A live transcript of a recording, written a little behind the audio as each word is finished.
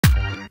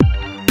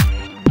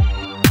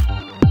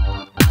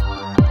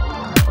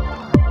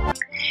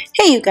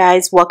Hey you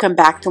guys, welcome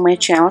back to my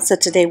channel. So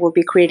today we'll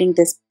be creating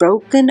this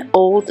broken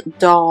old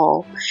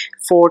doll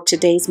for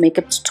today's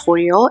makeup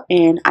tutorial,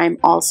 and I'm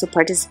also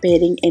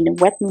participating in a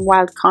Wet n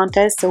Wild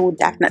contest, so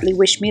definitely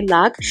wish me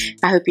luck.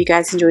 I hope you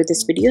guys enjoyed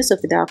this video, so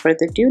without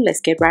further ado,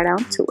 let's get right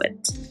on to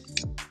it.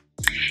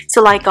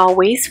 So like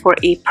always, for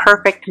a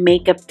perfect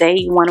makeup day,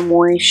 you want to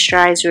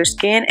moisturize your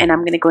skin, and I'm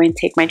going to go and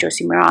take my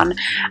Josie Maran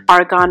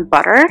Argan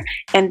Butter,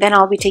 and then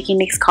I'll be taking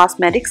NYX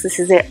Cosmetics. This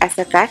is their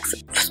SFX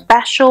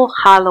Special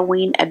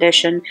Halloween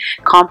Edition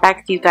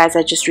Compact. You guys,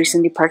 I just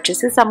recently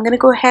purchased this. I'm going to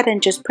go ahead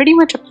and just pretty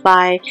much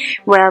apply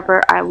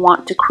wherever I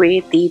want to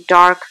create the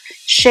dark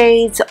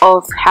shades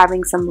of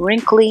having some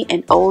wrinkly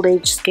and old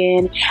age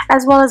skin,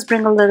 as well as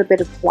bring a little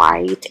bit of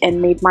white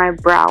and made my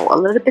brow a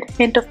little bit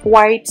hint of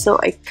white, so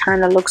it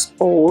kind of looks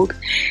old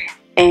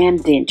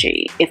and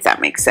dingy, if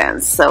that makes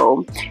sense.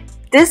 So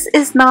this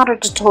is not a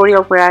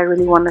tutorial where I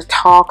really want to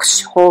talk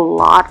a whole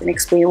lot and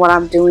explain what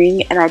I'm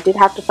doing, and I did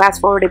have to fast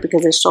forward it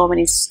because there's so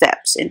many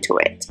steps into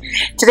it.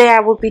 Today I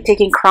will be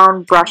taking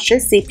Crown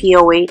Brushes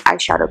CP08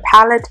 eyeshadow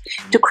palette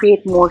to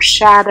create more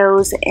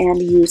shadows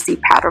and use the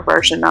powder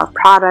version of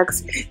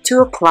products to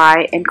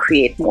apply and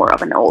create more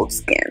of an old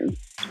skin.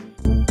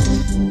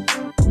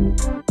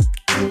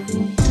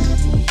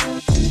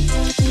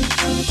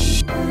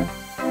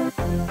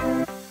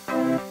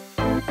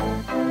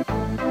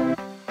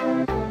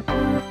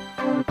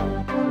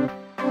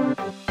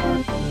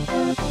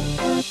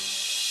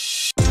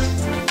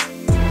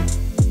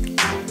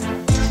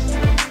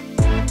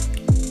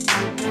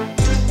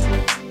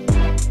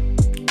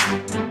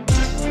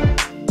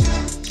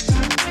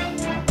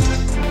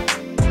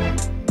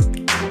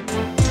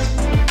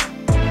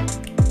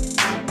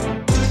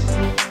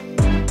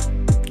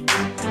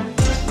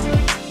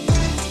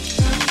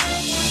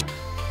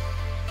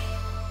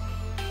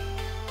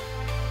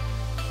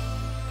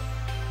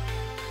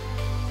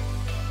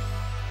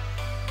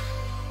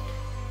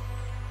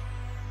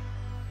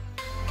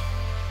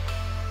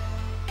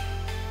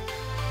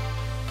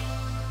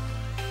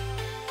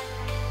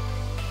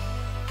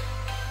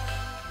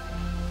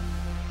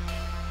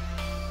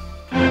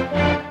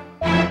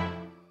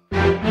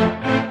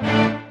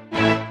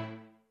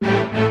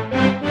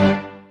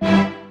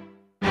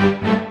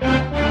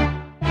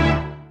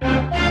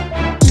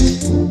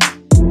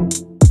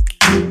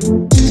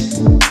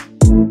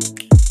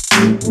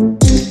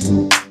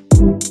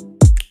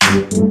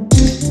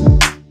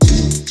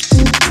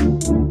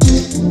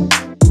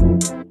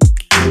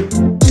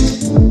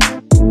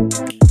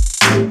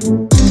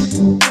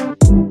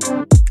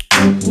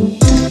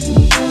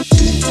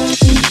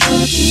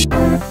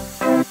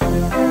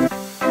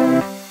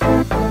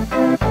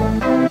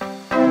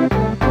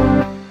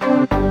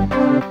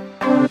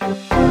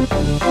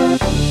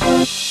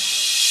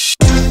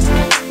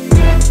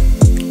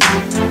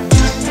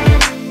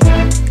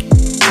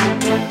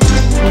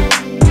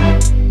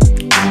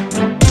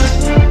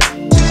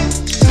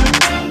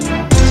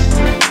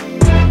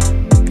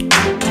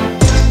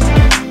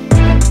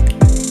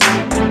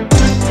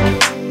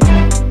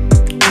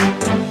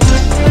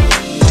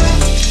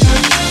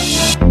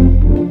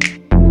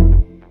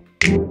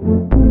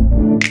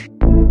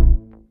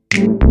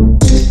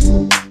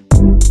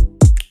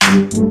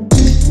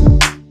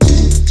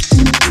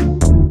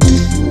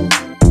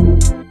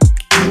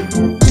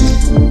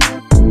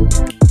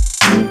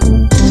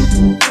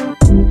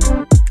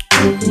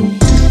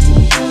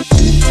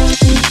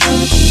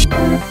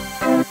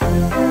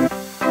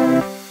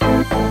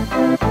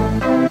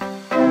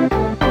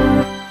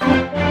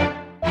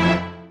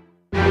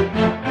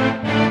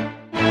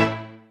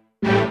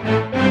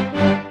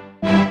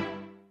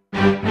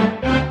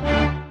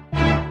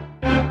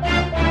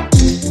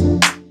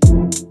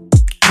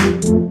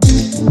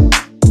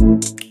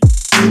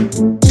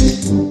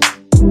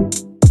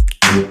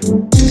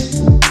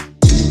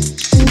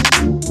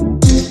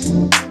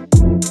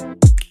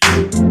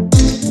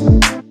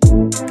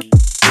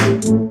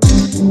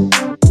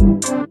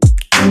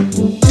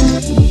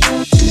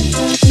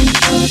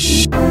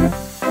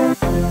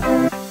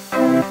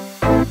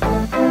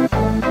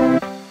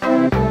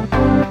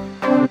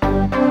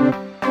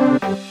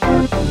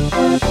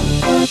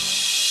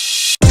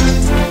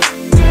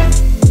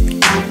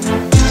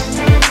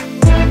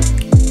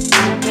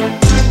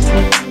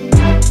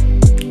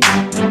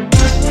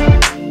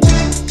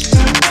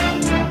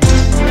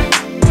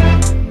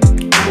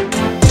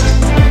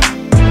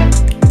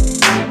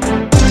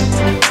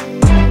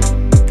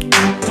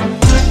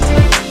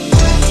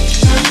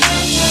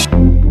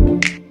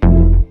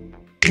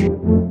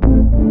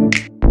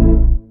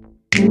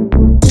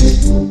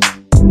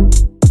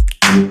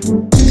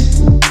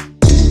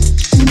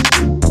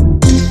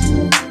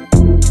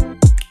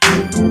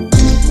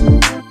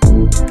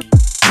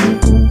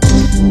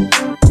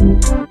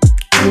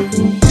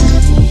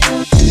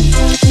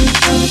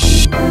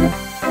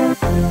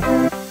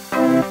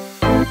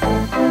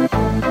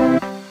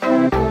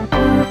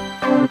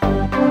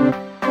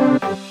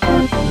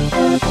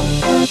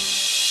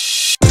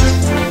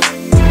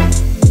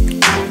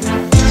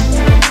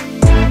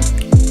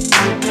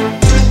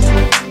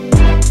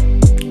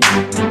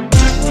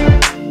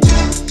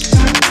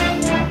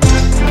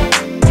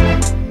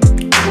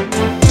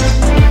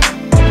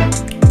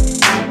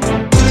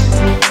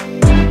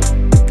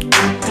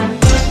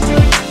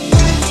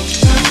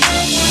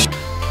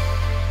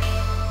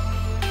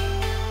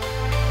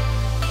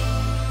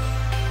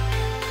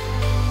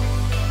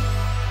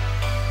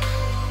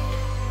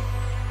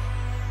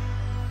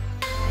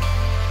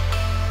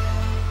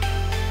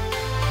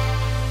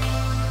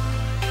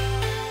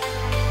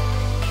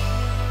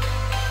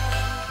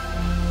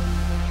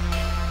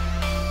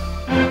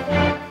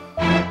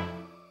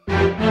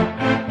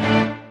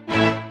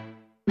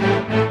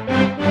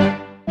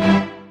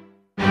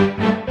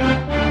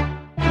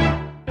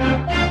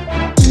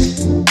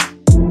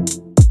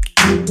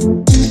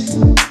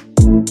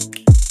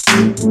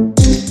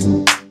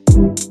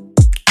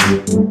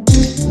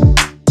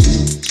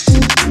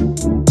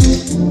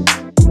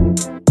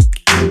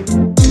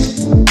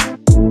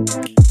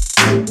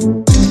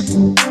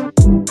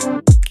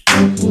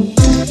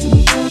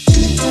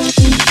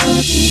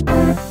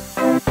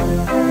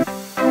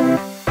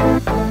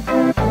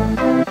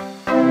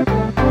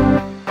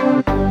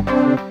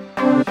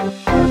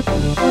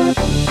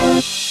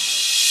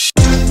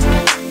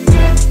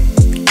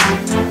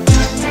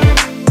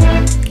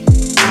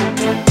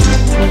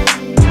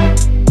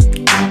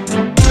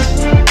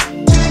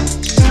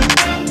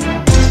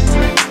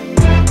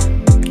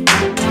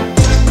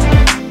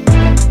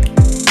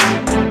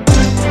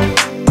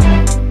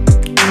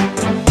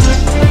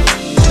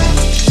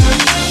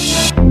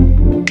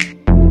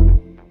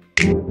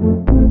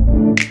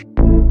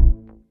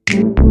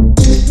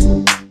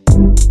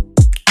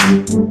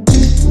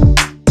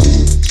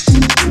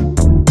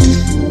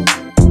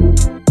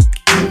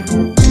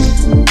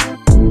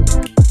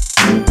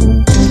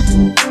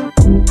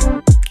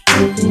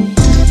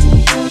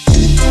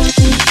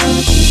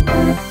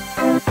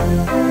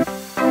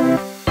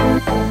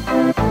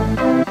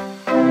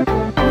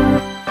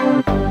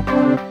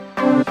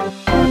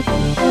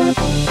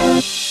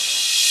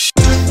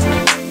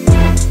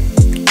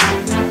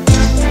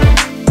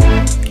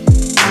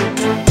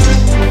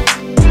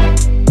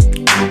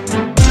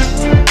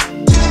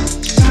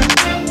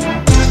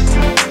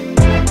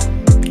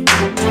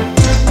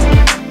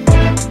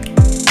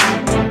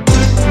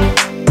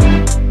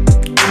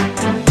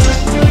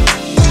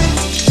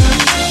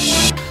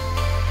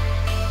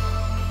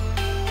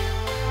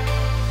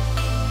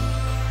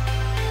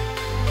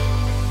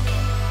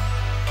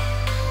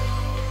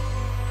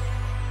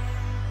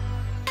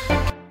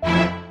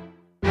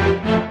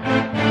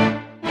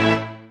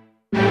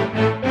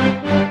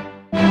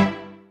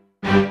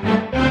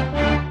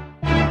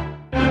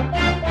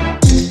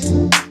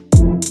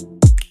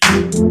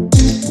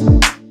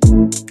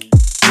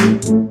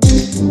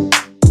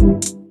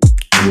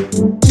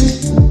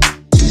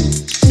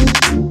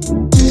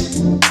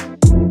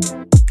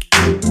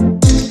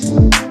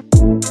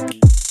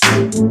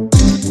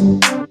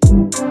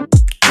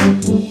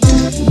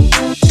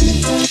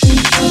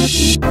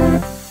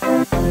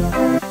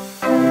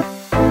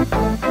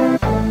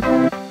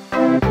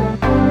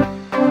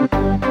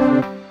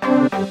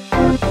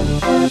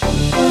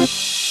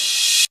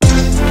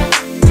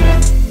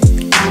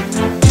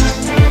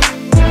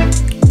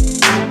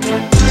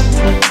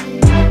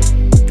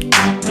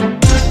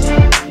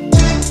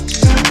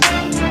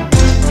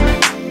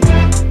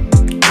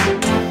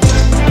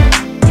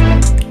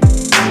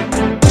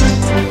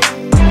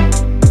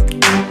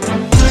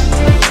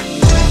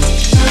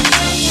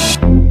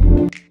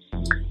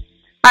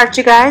 Alright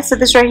you guys, so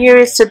this right here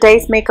is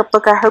today's makeup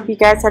look. I hope you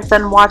guys had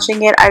fun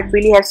watching it. I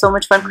really had so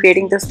much fun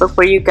creating this look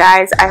for you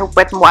guys. I hope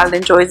Wet n Wild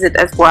enjoys it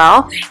as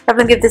well.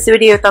 Definitely give this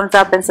video a thumbs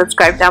up and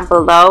subscribe down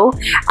below.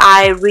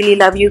 I really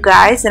love you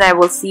guys, and I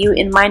will see you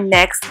in my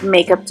next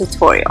makeup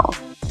tutorial.